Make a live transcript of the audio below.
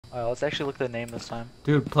Alright, let's actually look at the name this time.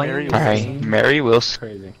 Dude, playing Mary this Wilson. game. Mary Wilson.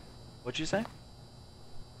 Crazy. What'd you say?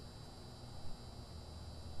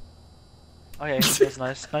 Okay, that's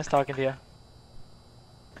nice. Nice talking to you.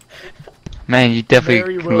 Man, you definitely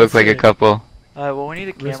Mary look like a Wilson. couple. Well, we need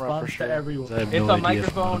a camera Response for sure. to everyone. I have It's no a idea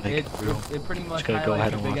if I'm microphone. gonna make It, it through. it pretty much Just gotta go highlights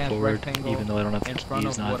ahead a and big walk ass forward, rectangle even though I don't have in the front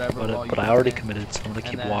keys of on. whatever while But you I already play. committed, so I'm gonna And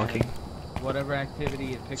keep then walking. Whatever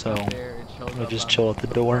activity it picks So, up there, it shows we'll up just on chill at the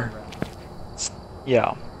door. foreground.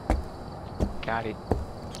 Yeah. Got it.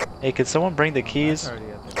 Hey, could someone bring the Oh, keys? that's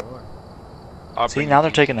already at the door. I'll See, bring now the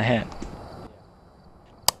they're keys. taking a hint.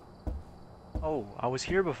 Oh, I was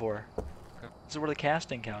here before. This is where the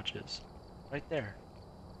casting couch is. Right there.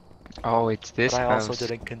 Oh, it's this But I house. also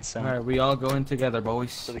didn't consent Alright, we all go in together,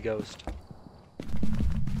 boys. to the ghost.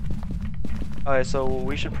 Alright, so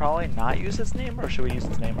we should probably not use his name, or should we use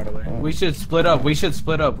his name right away? We should split up. We should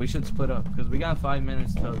split up. Because we got 5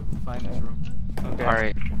 minutes to find this room. Okay.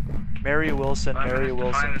 Alright, Mary Wilson, Mary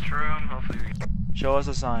Wilson. Find this room. Hopefully Show us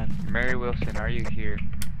a sign. Mary Wilson, are you here?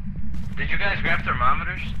 Did you guys grab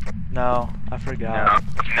thermometers? No, I forgot.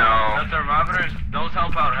 The thermometers, those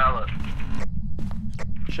help out hella.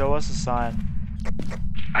 Show us a sign.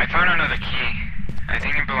 I found another key. I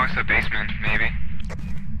think it belongs to the basement, maybe.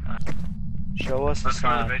 Show us a Let's go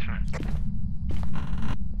to the sign. basement.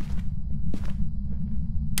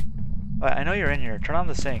 Alright, I know you're in here. Turn on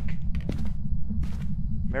the sink.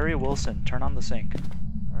 Mary Wilson, turn on the sink.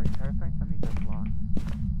 Alright, try to find something that's locked.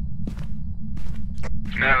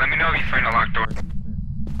 Matt, let me know if you find a locked door.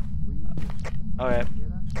 Alright.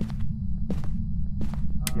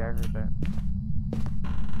 Yeah, I heard that.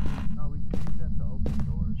 No, we just use that to open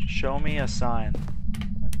doors. Show me a sign.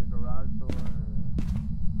 Like the garage door or...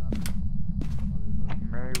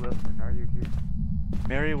 Mary Wilson, are you here?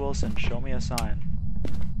 Mary Wilson, show me a sign.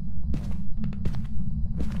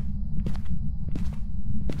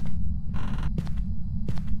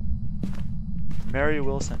 Mary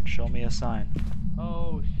Wilson, show me a sign.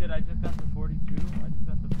 Oh shit, I just got the 42.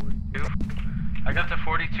 I got the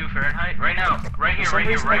 42 Fahrenheit. Right now. Right here, For some right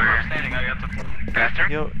here, reason, right I- where I'm standing. I got the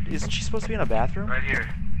Bathroom? Yo, isn't she supposed to be in a bathroom? right here.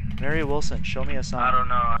 Mary Wilson, show me a sign. I don't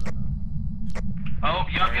know. Oh,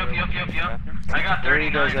 yup. I got Where are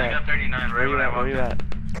you 39. guys I at? got 39 Where right you when I at? Where walked you in. at?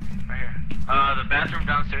 Right here. The bathroom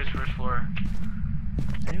downstairs, first floor.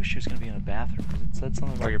 I knew she was gonna be in a bathroom because it said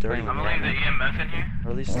something Oh, about you're dirty. playing I'm with gonna leave the EMF in here.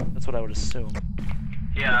 Or at least that's what I would assume.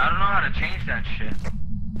 Yeah, I don't know how to change that shit.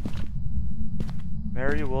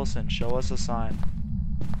 Mary Wilson, show us a sign.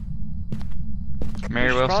 Mary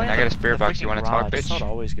She's Wilson, probably in I got a the- spirit the box. You freaking wanna talk, garage. That's how it bitch?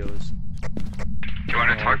 always goes. You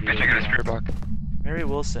wanna Yeah, talk, yeah, bitch? I got a yeah. spirit box. Mary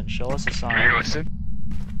Wilson, show us a sign. Mary Wilson?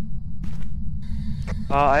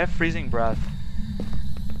 I have freezing breath.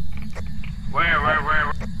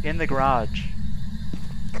 Where? In the garage.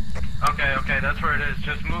 Okay, that's where it is.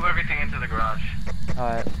 Just move everything into the garage.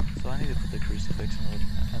 Alright, so I need to put the crucifix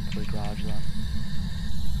into the garage then.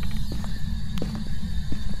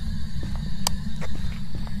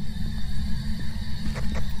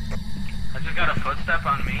 I just got a footstep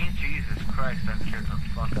on me. Jesus Christ, that scared the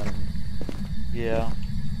fuck out of me. Yeah.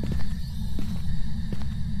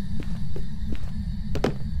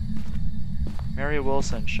 Mary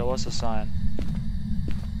Wilson, show us a sign.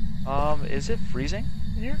 Is it freezing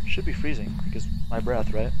in here? Should be freezing because my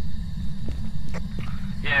breath, right?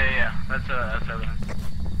 Yeah. That's evidence.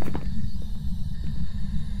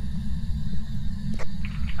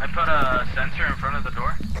 I put a sensor in front of the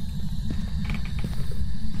door.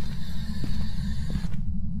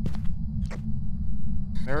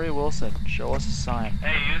 Mary Wilson, show us a sign.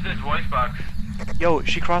 Hey, use this voice box. Yo,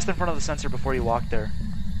 she crossed in front of the sensor before you walked there.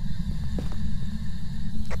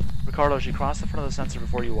 Ricardo, she crossed in front of the sensor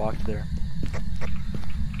before you walked there.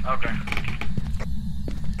 Okay.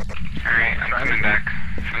 Alright, I'm coming back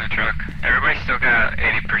from the truck. Everybody still got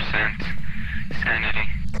 80% sanity.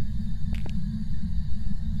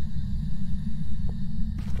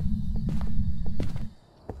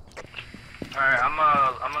 Alright, I'm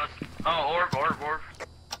gonna. Oh, orb.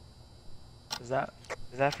 Is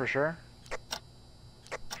that for sure?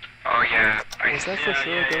 Oh yeah, Is that for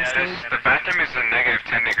sure a ghost yeah, orb? The bathroom is a negative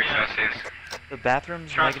 10 degrees Celsius. The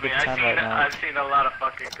bathroom's Trust me, negative 10 right now. I've seen a lot of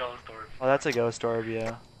fucking ghost orbs. Oh, that's a ghost orb,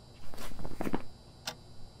 yeah.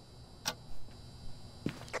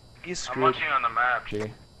 He's I'm screwed. watching on the map.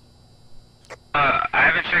 I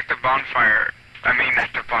haven't checked the bonfire. I mean, not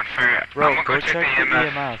the bonfire. Bro, I'm gonna go go check check the the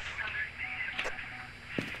EMF. EMF.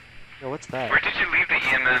 Yo, what's that? Where did you leave the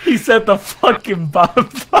EMF? He said the fucking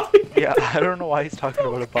bonfire. Yeah, I don't know why he's talking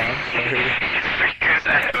about a bonfire. Because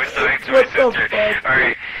I was talking to What my the sister. fuck?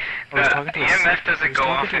 Alright, I was the talking to his, EMF he doesn't was go talking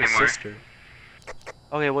off to his anymore. sister.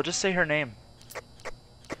 Okay, well just say her name.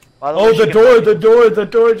 By Oh, way, she the can-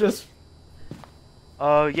 door just...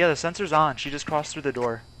 Yeah, the sensor's on. She just crossed through the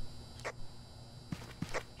door.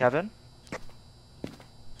 Kevin?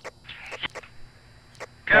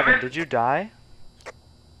 Kevin, did you die?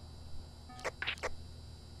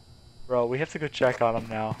 Bro, we have to go check on him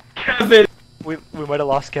now. Kevin! We might have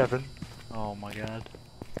lost Kevin. Oh my god.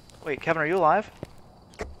 Wait, Kevin, are you alive?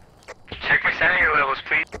 Check my sanity levels,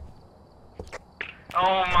 please.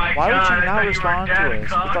 Oh my Why god. would you I not thought respond were to dead, us?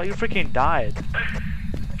 cock. We thought you freaking died.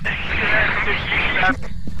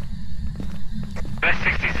 That's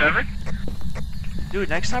 67? Dude,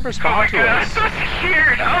 next time Oh my respond to god, I'm us. so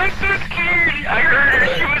scared! I'm so scared! I heard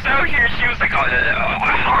her, she was out here, she was like,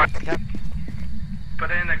 Put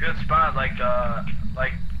it in a good spot, like,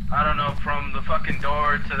 I don't know, from the fucking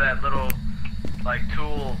door to that little, like,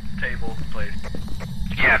 tool table place.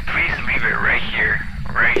 Yeah, please leave it right here.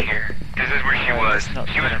 Right here. This is where she was. No,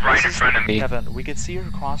 She was Kevin, right this in is- front of me. Kevin, we could see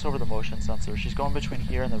her cross over the motion sensor. She's going between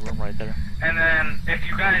here and the room right there. And then, if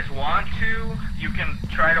you guys want to, you can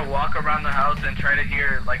try to walk around the house and try to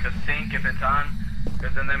hear, like, a sink if it's on.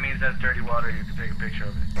 Because then that means that's dirty water, you can take a picture of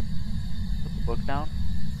it. Put the book down.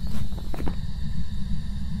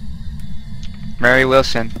 Mary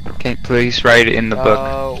Wilson, can you please write it in the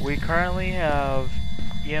book? We currently have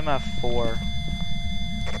EMF 4.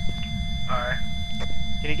 Alright.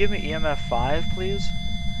 Can you give me EMF 5, please?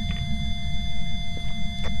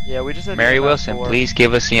 Yeah, we just had Mary EMF Wilson, 4. please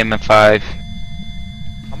give us EMF 5.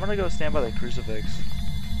 I'm gonna go stand by the crucifix.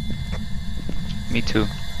 Me too.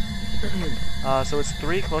 So it's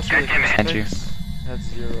 3 closer to the God damn it, Andrew. crucifix. That's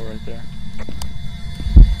 0 right there.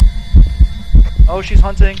 Oh, she's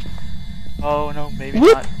hunting! Oh no, maybe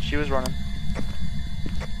Whoop. not. She was running.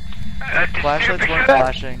 Flashlights weren't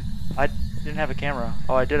flashing. I didn't have a camera.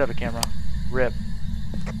 Oh, I did have a camera. RIP.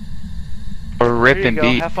 Or rip Here you and go.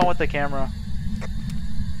 beat. Have fun with the camera.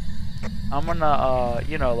 I'm gonna,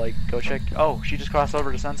 you know, like, go check. Oh, she just crossed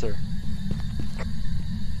over to sensor.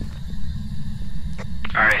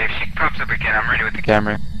 Alright, if she pops up again, I'm ready with the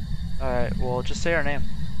camera. Alright, well, just say her name.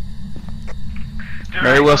 Dude,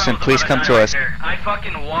 Mary I thought Wilson, I was please about come die to right us. there. I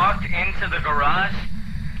fucking walked into the garage,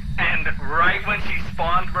 and right when she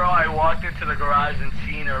spawned, bro, I walked into the garage and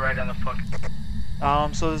seen her right on the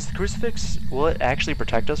fucking... So is the crucifix, will it actually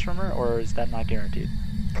protect us from her, or is that not guaranteed?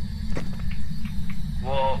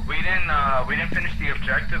 Well, we didn't finish the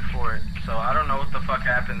objective for it, so I don't know what the fuck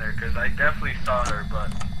happened there, because I definitely saw her,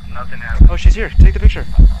 but nothing happened. Oh, she's here. Take the picture.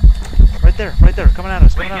 Right there, coming at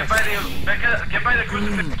us, Wait, coming at get by us. the, Becca, get by the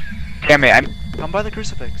crucifix. Damn it, I'm... Come by the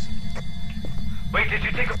crucifix. Wait, did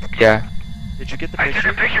you take a... Yeah. Did you get the I took picture?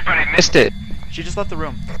 a picture, but I missed it. She just left the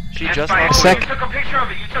room. She Just just by a left Oh, the room. sec- you took a picture of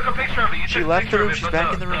it, you took a picture of it, you She took a left the picture room, of it, she's but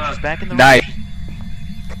back in the room, she's back in the room. Nice.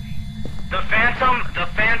 The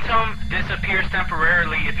phantom disappears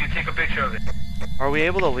temporarily if you take a picture of it. Are we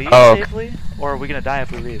able to leave Oh, okay. safely? Or are we gonna die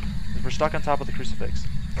if we leave? 'Cause we're stuck on top of the crucifix.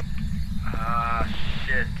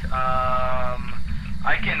 Shit.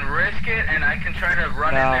 I can risk it and I can try to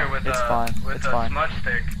run No, in there with it's a fine, with it's a fine. smudge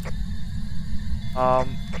stick. Oh,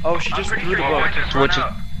 she I'm just pretty threw the sure you book. might just So run what you-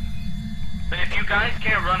 out. But if you guys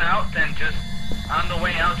can't run out, then just on the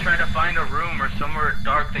way out try to find a room or somewhere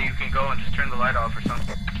dark that you can go and just turn the light off or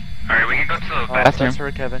something. Alright, we can go to the Oh, bathroom. that's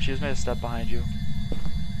her, Kevin. She just made a step behind you.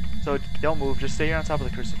 So don't move. Just stay here on top of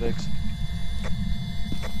the crucifix.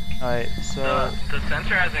 Alright, so... The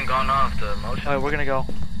sensor hasn't gone off, the motion. Alright, we're gonna go.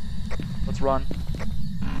 Let's run.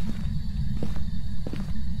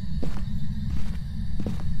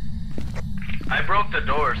 I broke the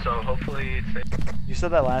door, so hopefully it's safe. You said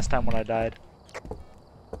that last time when I died.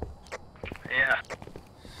 Yeah.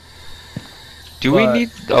 Do we But-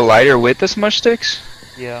 need a lighter with the smudge sticks?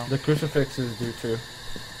 Yeah. The crucifixes do too.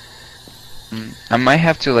 I might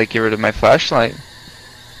have to like get rid of my flashlight.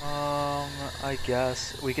 I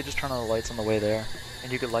guess. We could just turn on the lights on the way there.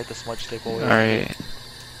 And you could light the smudge stick while we Alright.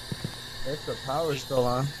 If the power's still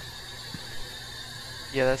on.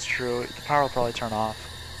 Yeah, that's true. The power will probably turn off.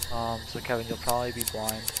 So Kevin, you'll probably be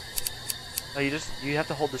blind. No, you have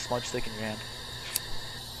to hold the smudge stick in your hand.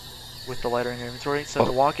 With the lighter in your inventory. So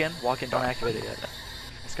to walk in, don't activate it yet.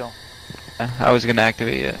 Let's go. I was gonna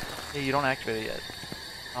activate it. Yeah, you don't activate it yet.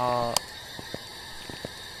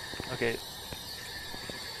 Okay.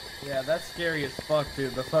 Yeah, that's scary as fuck,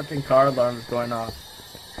 dude. The fucking car alarm's going off.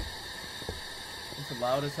 It's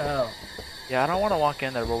loud as hell. Yeah, I don't want to walk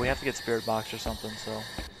in there, but we have to get spirit box or something, so.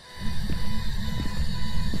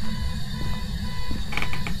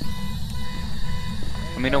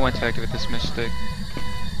 Let me know when to activate the smudge stick.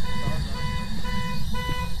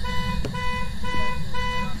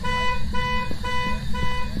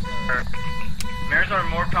 Mirrors are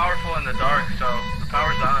more powerful in the dark, so the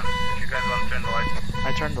power's on.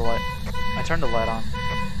 turned the light. I turned the light on.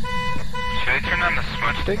 Should I turn on the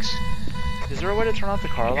smudge sticks? Is there a way to turn off the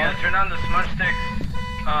car Yeah, alarm? turn on the smudge sticks.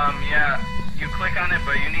 Yeah, you click on it,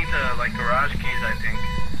 but you need the like garage keys, I think.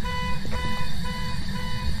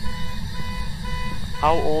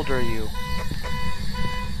 How old are you?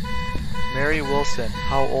 Mary Wilson,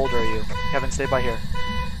 how old are you? Kevin, stay by here.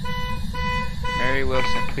 Mary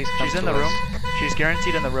Wilson, please come She's to in the us. room. She's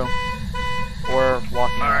guaranteed in the room. Or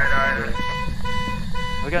walking out. Alright.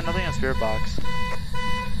 We got nothing in spirit box.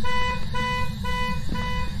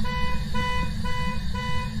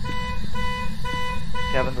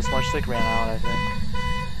 Kevin, the smudge stick ran out, I think.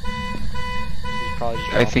 He's probably just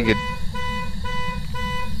I dropped think it.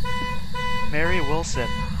 Mary Wilson,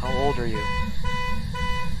 how old are you?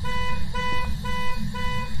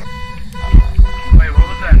 Wait, what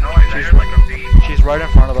was that noise? I heard like a beat. She's right in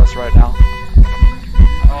front of us right now.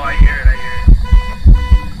 Oh, I hear it.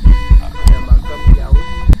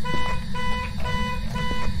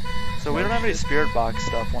 So we don't have any spirit box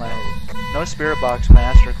stuff when no spirit box when I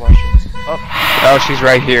asked her questions. Oh, Oh, she's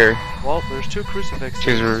right here. well, there's two crucifixes.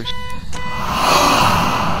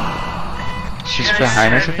 She's Yeah,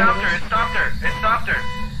 behind us. It stopped her. It stopped her.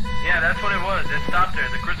 Yeah, that's what it was. It stopped her.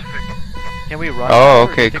 The crucifix. Can we run? Oh, now, or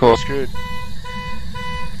do okay, you think cool. we're screwed?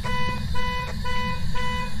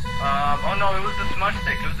 Oh no, it was the smudge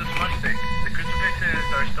stick. The crucifixes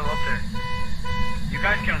are still up there. You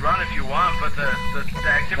guys can run if you want, but the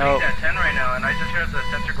activity's No. at 10 right now, and I just heard the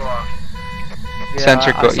sensor go off. Yeah,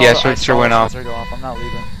 Sensor I go- saw yeah, the- I sensor saw went the off. Sensor go off. I'm not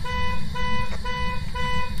leaving.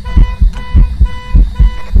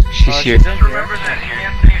 She's here. She's in Just remember that you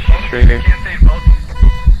can't save both. Right here. You can't save both.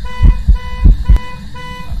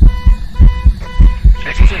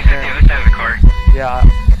 I think she's at the other side of the car. Yeah.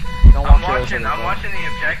 Don't I'm watch the other side of the I'm door. watching the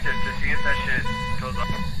objective to see if that shit goes off.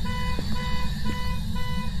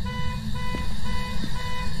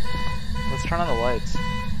 Let's turn on the lights.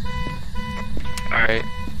 Alright.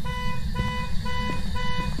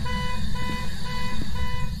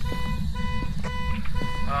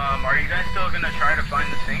 Are you guys still gonna try to find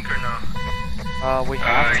the sink or no? We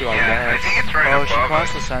have to, I yeah, I guess. think it's right oh, she above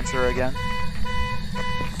crossed us. the sensor again.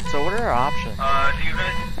 So what are our options? Do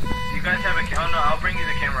you guys have a oh no, I'll bring you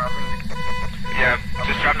the camera. Yeah,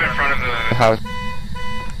 just drop it in front of The the... house.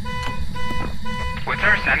 What's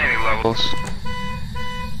our sanity levels?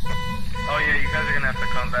 Oh yeah, you guys are gonna have to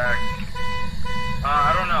come back.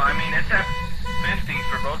 I don't know, I mean, it's at 50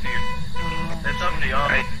 for both of you. It's up to y'all.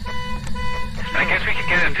 I guess we could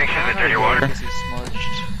get a picture of the dirty water. Because he's smudged.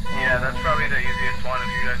 Yeah, that's probably the easiest one if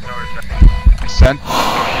you guys know where it's at. Sent.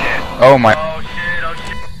 Oh shit. Oh my. Oh shit.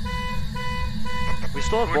 We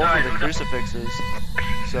still have Who both died? of the Who died? crucifixes.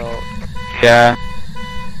 So, Yeah.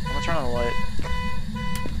 I'm gonna turn on the light.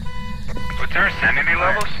 What's our sanity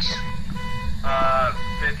levels?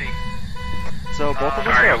 50. So both of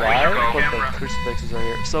us Alright, are we should alive, go. but the Camera. crucifixes are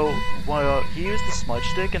here. So, he used the smudge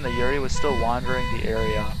stick and the Yuri was still wandering the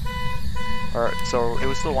area. Or, so it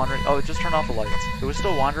was still wandering. Oh, it just turned off the lights. It was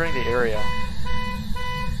still wandering the area.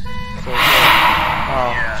 So,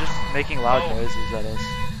 Yeah. just making loud Oh. noises at us.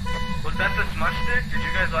 Was that the smudge stick? Did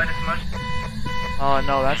you guys light a smudge stick? Oh,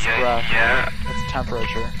 no, that's breath. Yeah. That's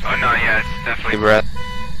temperature. Oh no, yeah, it's definitely Breath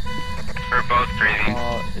We're both breathing.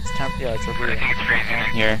 It's yeah, it's a I breathing. think it's freezing in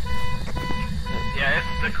here. Yeah,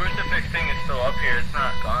 it's the crucifix thing is still up here. It's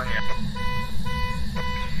not gone yet.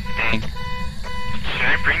 Dang. Should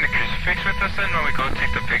I bring the crucifix with us then when we go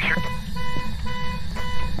take the picture?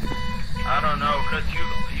 I don't know, cause you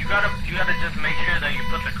gotta just make sure that you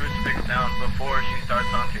put the crucifix down before she starts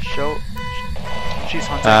hunting. She's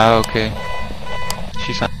hunting. Okay.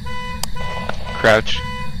 She's on. Crouch.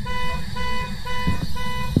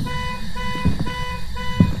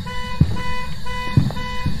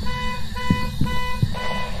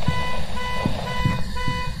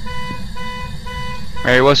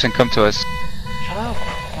 Mary Wilson, come to us. Shut up!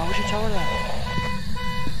 Why would you tell her that?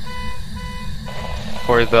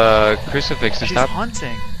 For the crucifix to She's stop.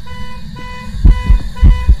 hunting.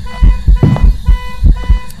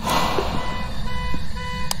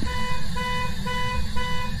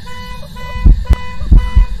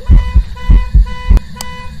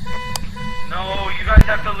 No, you guys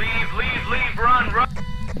have to leave,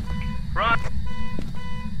 run.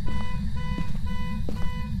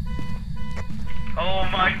 Oh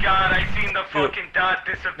my god, I seen the fucking dot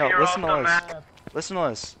disappear off listen the to this. map. Listen to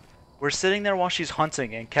this. We're sitting there while she's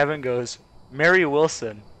hunting, and Kevin goes, "Mary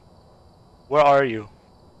Wilson, where are you?"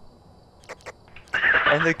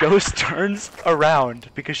 And the ghost turns around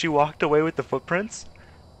because she walked away with the footprints,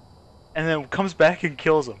 and then comes back and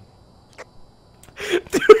kills him.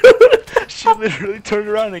 Dude, She literally turned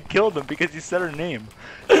around and killed him because you said her name.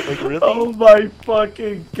 Like, really? Oh my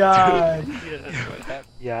fucking god. Yeah, that's what happened.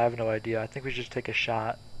 Yeah, I have no idea. I think we should just take a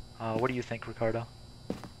shot. What do you think, Ricardo?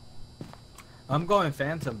 I'm going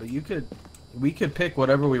Phantom, but we could pick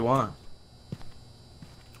whatever we want.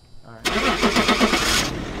 Alright.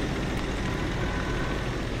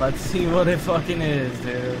 Let's see what it fucking is,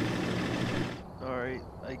 dude. Alright,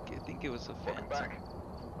 I think it was a Phantom.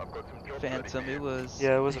 Phantom, it was.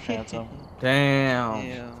 Yeah, it was a Phantom. Damn.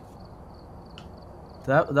 Yeah.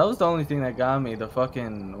 That was the only thing that got me, the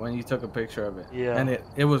fucking when you took a picture of it. Yeah. And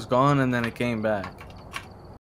it was gone and then it came back.